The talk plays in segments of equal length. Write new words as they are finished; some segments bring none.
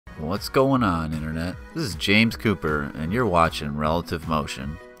What's going on, Internet? This is James Cooper, and you're watching Relative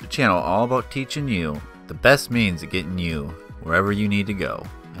Motion, the channel all about teaching you the best means of getting you wherever you need to go.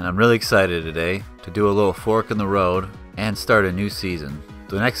 And I'm really excited today to do a little fork in the road and start a new season.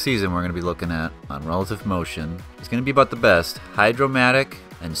 The next season we're going to be looking at on Relative Motion is going to be about the best Hydrobatic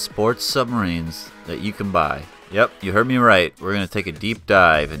and sports submarines that you can buy. Yep, you heard me right. We're going to take a deep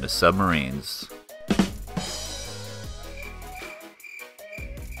dive into submarines.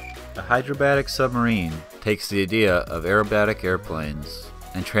 A hydrobatic submarine takes the idea of aerobatic airplanes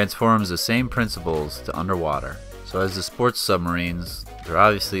and transforms the same principles to underwater. So as the sports submarines, they're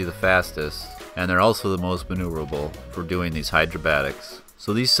obviously the fastest, and they're also the most maneuverable for doing these hydrobatics.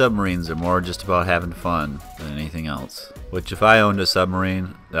 So these submarines are more just about having fun than anything else. Which if I owned a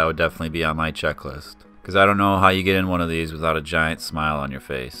submarine, that would definitely be on my checklist. Because I don't know how you get in one of these without a giant smile on your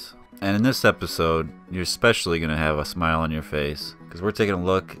face. And in this episode, you're especially going to have a smile on your face, because we're taking a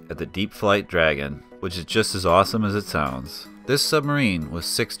look at the Deepflight Dragon, which is just as awesome as it sounds. This submarine with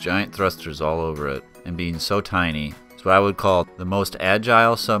 6 giant thrusters all over it, and being so tiny, is what I would call the most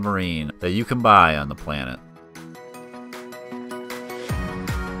agile submarine that you can buy on the planet.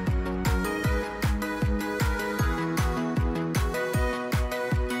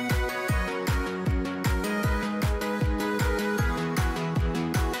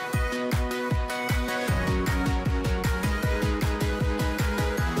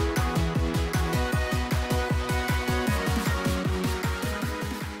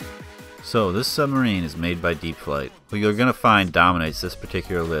 So this submarine is made by Deepflight, who you're going to find dominates this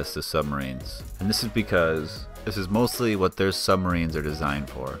particular list of submarines. And this is because this is mostly what their submarines are designed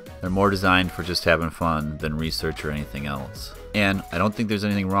for. They're more designed for just having fun than research or anything else. And I don't think there's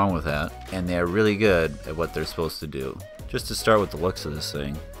anything wrong with that, and they are really good at what they're supposed to do. Just to start with the looks of this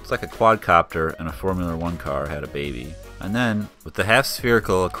thing, it's like a quadcopter and a Formula 1 car had a baby. And then, with the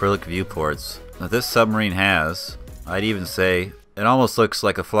half-spherical acrylic viewports that this submarine has, I'd even say it almost looks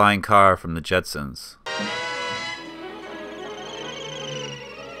like a flying car from the Jetsons.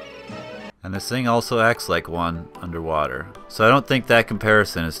 And this thing also acts like one underwater. So I don't think that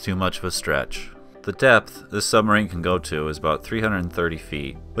comparison is too much of a stretch. The depth this submarine can go to is about 330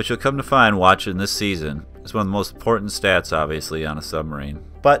 feet, which you'll come to find watching this season is one of the most important stats obviously on a submarine.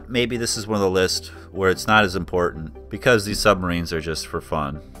 But maybe this is one of the lists where it's not as important because these submarines are just for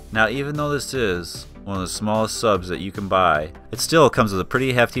fun. Now even though this is one of the smallest subs that you can buy, it still comes with a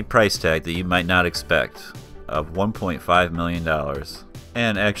pretty hefty price tag that you might not expect of $1.5 million.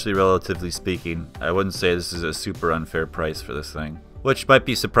 And actually, relatively speaking, I wouldn't say this is a super unfair price for this thing, which might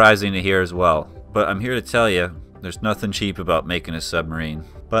be surprising to hear as well. But I'm here to tell you, there's nothing cheap about making a submarine.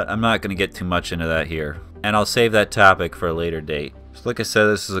 But I'm not going to get too much into that here, and I'll save that topic for a later date. So like I said,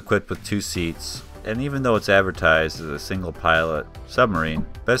 this is equipped with 2 seats. And even though it's advertised as a single pilot submarine,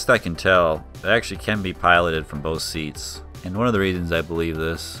 best I can tell, it actually can be piloted from both seats. And one of the reasons I believe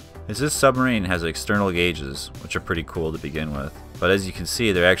this is this submarine has external gauges, which are pretty cool to begin with. But as you can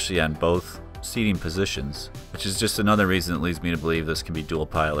see, they're actually on both seating positions, which is just another reason that leads me to believe this can be dual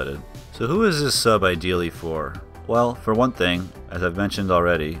piloted. So who is this sub ideally for? Well, for one thing, as I've mentioned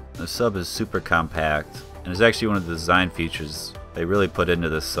already, the sub is super compact and is actually one of the design features they really put into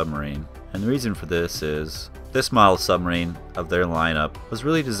this submarine. And the reason for this is, this model submarine of their lineup was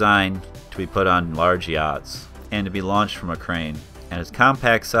really designed to be put on large yachts and to be launched from a crane. And its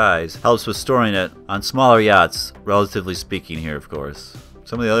compact size helps with storing it on smaller yachts, relatively speaking here of course.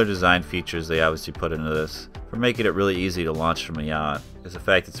 Some of the other design features they obviously put into this for making it really easy to launch from a yacht is the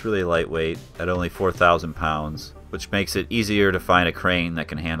fact it's really lightweight at only 4,000 pounds, which makes it easier to find a crane that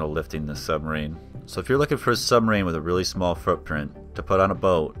can handle lifting this submarine. So if you're looking for a submarine with a really small footprint to put on a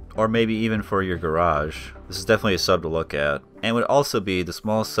boat, or maybe even for your garage, this is definitely a sub to look at, and would also be the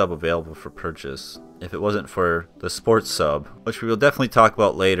smallest sub available for purchase if it wasn't for the sports sub, which we will definitely talk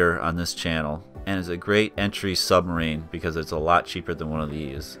about later on this channel, and is a great entry submarine because it's a lot cheaper than one of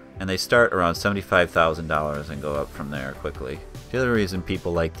these. And they start around $75,000 and go up from there quickly. The other reason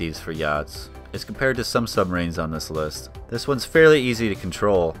people like these for yachts is compared to some submarines on this list, this one's fairly easy to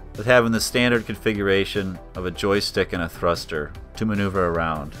control, with having the standard configuration of a joystick and a thruster to maneuver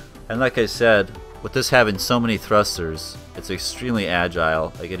around. And like I said, with this having so many thrusters, it's extremely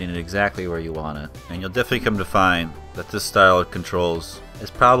agile at getting it exactly where you want it. And you'll definitely come to find that this style of controls is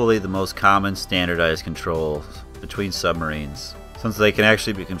probably the most common standardized controls between submarines, since they can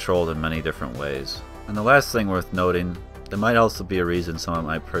actually be controlled in many different ways. And the last thing worth noting, there might also be a reason someone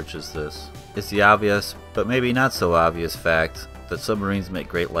might purchase this. It's the obvious, but maybe not so obvious fact that submarines make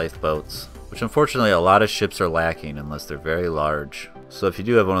great lifeboats, which unfortunately a lot of ships are lacking unless they're very large. So if you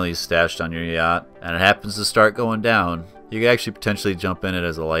do have one of these stashed on your yacht, and it happens to start going down, you could actually potentially jump in it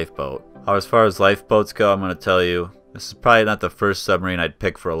as a lifeboat. As far as lifeboats go, I'm going to tell you, this is probably not the first submarine I'd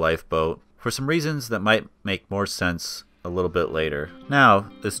pick for a lifeboat, for some reasons that might make more sense a little bit later. Now,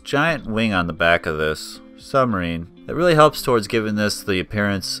 this giant wing on the back of this submarine, that really helps towards giving this the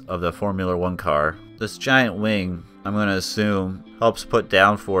appearance of the Formula 1 car. This giant wing, I'm going to assume, helps put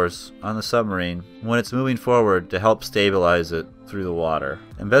downforce on the submarine when it's moving forward to help stabilize it through the water.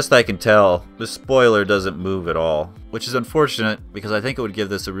 And best I can tell, the spoiler doesn't move at all, which is unfortunate because I think it would give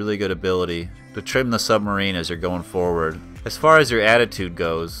this a really good ability to trim the submarine as you're going forward. As far as your attitude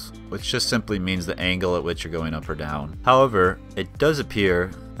goes, which just simply means the angle at which you're going up or down. However, it does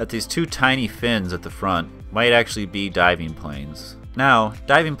appear that these two tiny fins at the front might actually be diving planes. Now,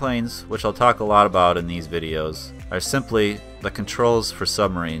 diving planes, which I'll talk a lot about in these videos, are simply the controls for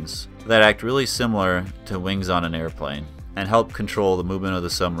submarines that act really similar to wings on an airplane and help control the movement of the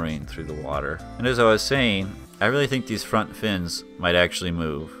submarine through the water. And as I was saying, I really think these front fins might actually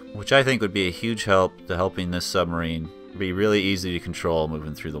move, which I think would be a huge help to helping this submarine be really easy to control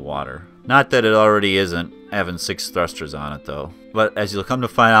moving through the water. Not that it already isn't, having 6 thrusters on it though. But as you'll come to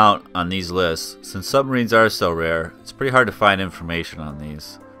find out on these lists, since submarines are so rare, it's pretty hard to find information on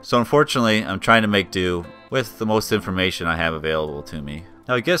these. So unfortunately, I'm trying to make do with the most information I have available to me.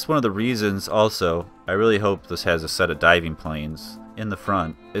 Now I guess one of the reasons also I really hope this has a set of diving planes in the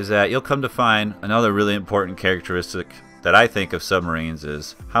front is that you'll come to find another really important characteristic that I think of submarines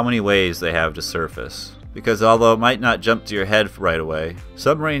is how many ways they have to surface. Because although it might not jump to your head right away,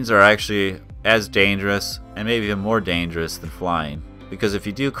 submarines are actually as dangerous and maybe even more dangerous than flying. Because if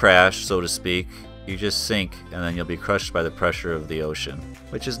you do crash, so to speak, you just sink and then you'll be crushed by the pressure of the ocean,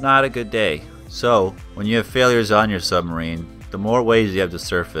 which is not a good day. So when you have failures on your submarine, the more ways you have to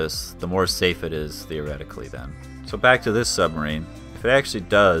surface, the more safe it is theoretically then. So back to this submarine, if it actually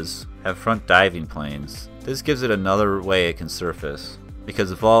does have front diving planes, this gives it another way it can surface.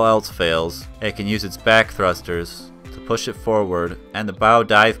 Because if all else fails, it can use its back thrusters to push it forward and the bow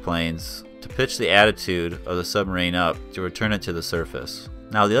dive planes to pitch the attitude of the submarine up to return it to the surface.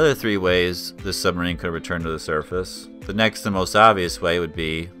 Now the other 3 ways this submarine could return to the surface, the next and most obvious way would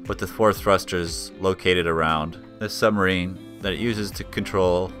be with the 4 thrusters located around this submarine that it uses to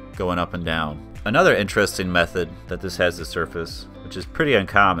control going up and down. Another interesting method that this has to surface, which is pretty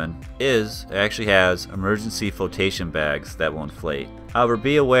uncommon, is it actually has emergency flotation bags that will inflate. However,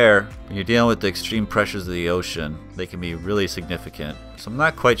 be aware, when you're dealing with the extreme pressures of the ocean, they can be really significant. So I'm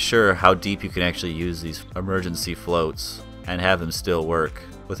not quite sure how deep you can actually use these emergency floats and have them still work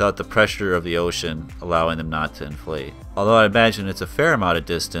without the pressure of the ocean allowing them not to inflate. Although I imagine it's a fair amount of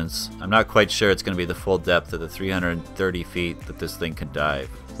distance, I'm not quite sure it's going to be the full depth of the 330 feet that this thing can dive.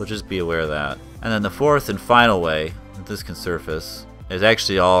 So just be aware of that. And then the 4th and final way that this can surface is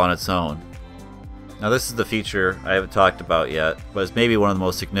actually all on its own. Now this is the feature I haven't talked about yet, but it's maybe one of the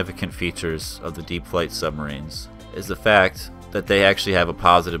most significant features of the deep flight submarines, is the fact that they actually have a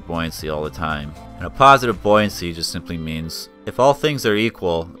positive buoyancy all the time. And a positive buoyancy just simply means if all things are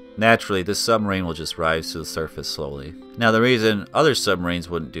equal, naturally this submarine will just rise to the surface slowly. Now the reason other submarines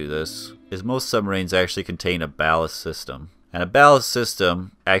wouldn't do this is most submarines actually contain a ballast system. And a ballast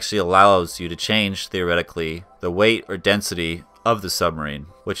system actually allows you to change, theoretically, the weight or density of the submarine,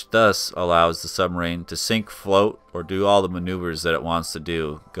 which thus allows the submarine to sink, float, or do all the maneuvers that it wants to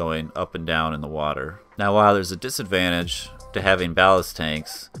do going up and down in the water. Now while there's a disadvantage to having ballast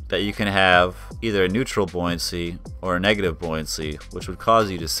tanks, that you can have either a neutral buoyancy or a negative buoyancy, which would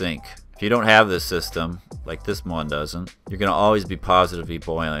cause you to sink. If you don't have this system, like this one doesn't, you're going to always be positively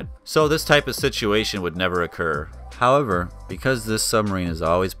buoyant. So this type of situation would never occur. However, because this submarine is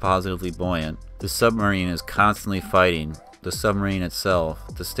always positively buoyant, the submarine is constantly fighting the submarine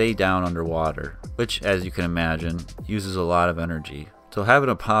itself to stay down underwater, which, as you can imagine, uses a lot of energy. So having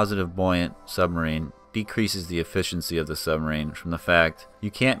a positive buoyant submarine decreases the efficiency of the submarine from the fact you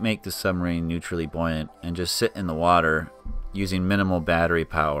can't make the submarine neutrally buoyant and just sit in the water using minimal battery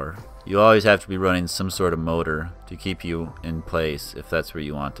power. You always have to be running some sort of motor to keep you in place if that's where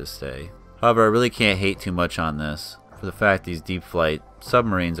you want to stay. However, I really can't hate too much on this for the fact these deep flight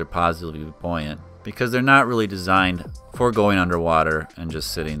submarines are positively buoyant, because they're not really designed for going underwater and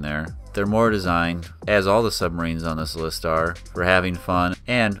just sitting there. They're more designed, as all the submarines on this list are, for having fun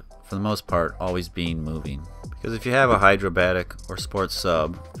and, for the most part, always being moving. Because if you have a hydrobatic or sports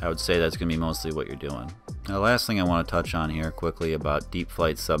sub, I would say that's going to be mostly what you're doing. Now the last thing I want to touch on here quickly about deep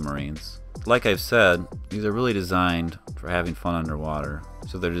flight submarines. Like I've said, these are really designed for having fun underwater.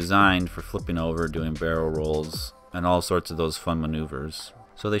 So they're designed for flipping over, doing barrel rolls, and all sorts of those fun maneuvers.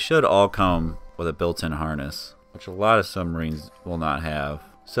 So they should all come with a built-in harness, which a lot of submarines will not have.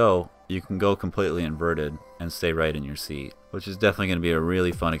 So you can go completely inverted and stay right in your seat, which is definitely going to be a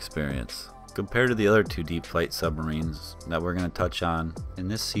really fun experience. Compared to the other two deep flight submarines that we're going to touch on in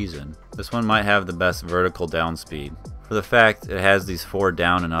this season, this one might have the best vertical down speed for the fact it has these 4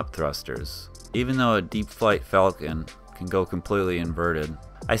 down and up thrusters. Even though a deep flight Falcon can go completely inverted,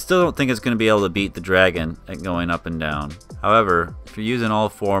 I still don't think it's going to be able to beat the Dragon at going up and down. However, if you're using all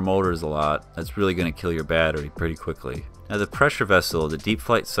 4 motors a lot, that's really going to kill your battery pretty quickly. Now the pressure vessel of the deep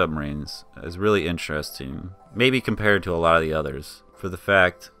flight submarines is really interesting, maybe compared to a lot of the others, for the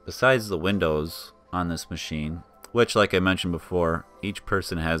fact, besides the windows on this machine, which like I mentioned before, each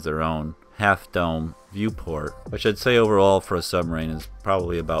person has their own half-dome viewport, which I'd say overall for a submarine is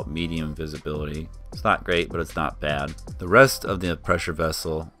probably about medium visibility. It's not great, but it's not bad. The rest of the pressure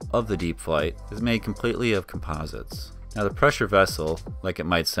vessel of the deep flight is made completely of composites. Now the pressure vessel, like it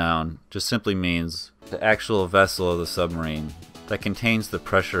might sound, just simply means the actual vessel of the submarine that contains the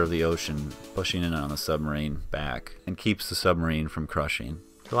pressure of the ocean pushing in on the submarine back and keeps the submarine from crushing.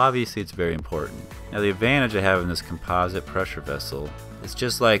 So obviously it's very important. Now the advantage of having this composite pressure vessel is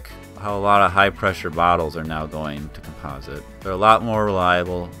just like how a lot of high pressure bottles are now going to composite. They're a lot more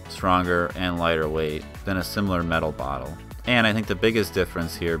reliable, stronger, and lighter weight than a similar metal bottle. And I think the biggest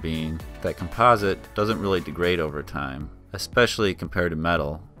difference here being that composite doesn't really degrade over time, especially compared to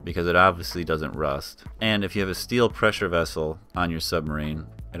metal, because it obviously doesn't rust. And if you have a steel pressure vessel on your submarine,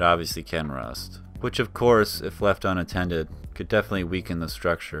 it obviously can rust, which of course, if left unattended, could definitely weaken the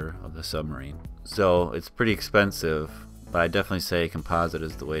structure of the submarine. So it's pretty expensive, but I definitely say composite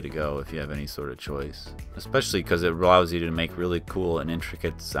is the way to go if you have any sort of choice, especially because it allows you to make really cool and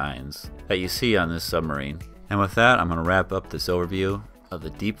intricate designs that you see on this submarine. And with that, I'm going to wrap up this overview of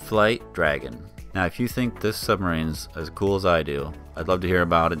the Deepflight Dragon. Now if you think this submarine's as cool as I do, I'd love to hear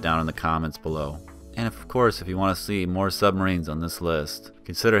about it down in the comments below. And of course, if you want to see more submarines on this list,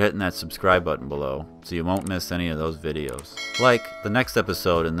 consider hitting that subscribe button below so you won't miss any of those videos. Like the next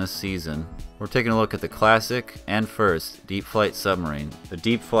episode in this season, we're taking a look at the classic and first deep flight submarine, the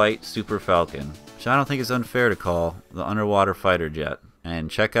Deep Flight Super Falcon, which I don't think is unfair to call the underwater fighter jet.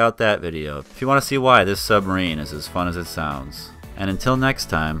 And check out that video if you want to see why this submarine is as fun as it sounds. And until next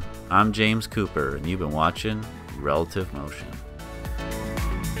time, I'm James Cooper, and you've been watching Relative Motion.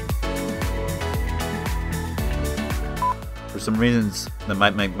 For some reasons that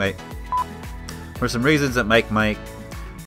might make